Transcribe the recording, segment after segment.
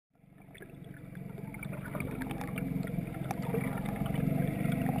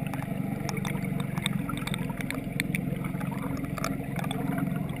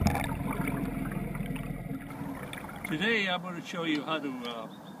Today I'm going to show you how to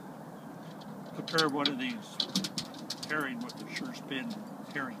prepare one of these herring with the SureSpin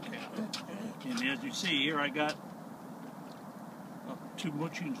herring cap. And as you see here, I got two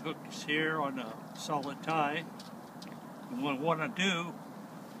mooching hooks here on a solid tie. And what I want to do,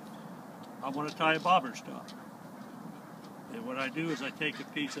 I want to tie a bobber stop. And what I do is I take a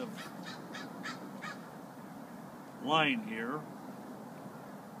piece of line here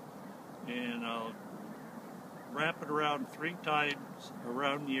and I'll wrap it around 3 times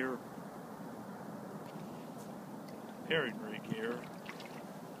around your herring rig here,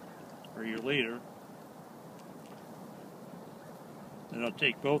 or your leader. Then I'll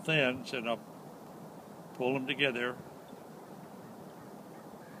take both ends and I'll pull them together,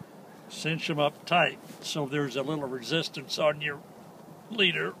 cinch them up tight so there's a little resistance on your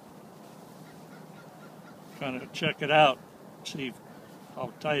leader. Kind of check it out, see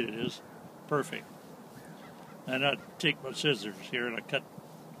how tight it is. Perfect. And I take my scissors here and I cut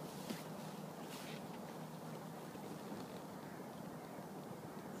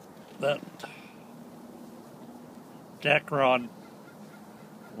that Dacron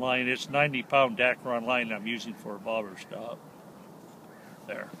line. It's 90-pound Dacron line I'm using for a bobber stop.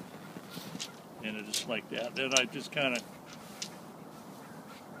 There. And it's just like that. Then I just kind of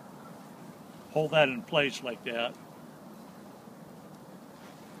hold that in place like that.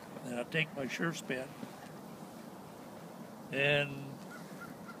 And I take my SureSpin. And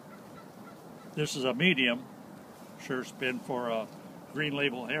this is a medium SureSpin for a green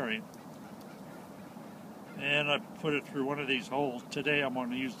label herring. And I put it through one of these holes. Today I'm going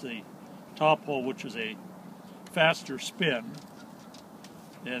to use the top hole, which is a faster spin.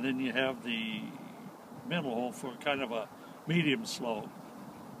 And then you have the middle hole for kind of a medium slow.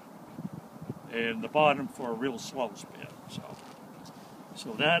 And the bottom for a real slow spin.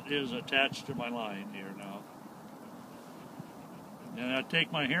 So that is attached to my line here now. And I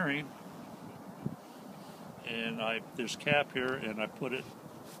take my herring and this cap here and I put it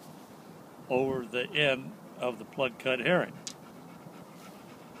over the end of the plug cut herring.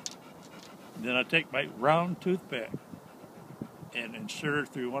 And then I take my round toothpick and insert it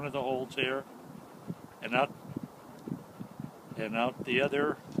through one of the holes here and out the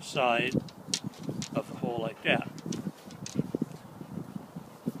other side of the hole like that.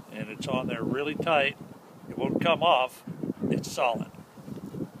 And it's on there really tight. It won't come off. It's solid.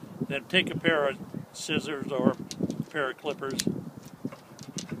 Then take a pair of scissors or a pair of clippers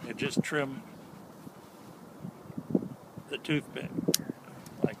and just trim the toothpick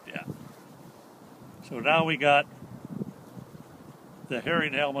like that. So now we got the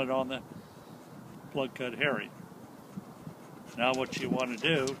herring helmet on the plug cut herring. Now what you want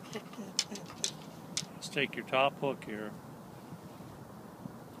to do is take your top hook here,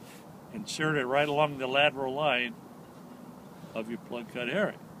 insert it right along the lateral line of your plug cut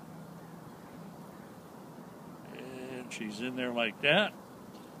herring. And she's in there like that.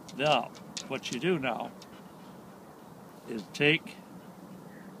 Now, what you do now is take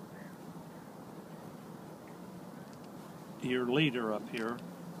your leader up here.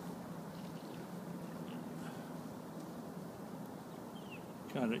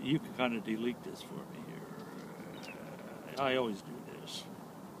 You can kind of delete this for me here. I always do this.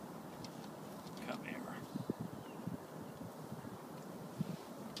 Come here.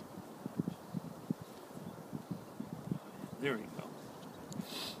 There you go.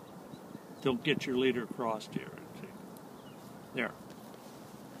 Don't get your leader crossed here. There.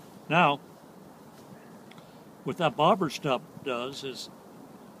 Now, what that bobber stop does is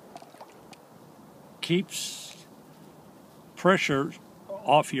keeps pressure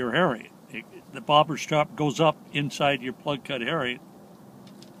off your herring. The bobber stop goes up inside your plug cut herring,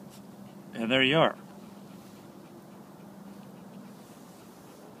 and there you are.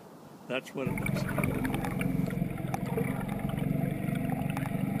 That's what it does.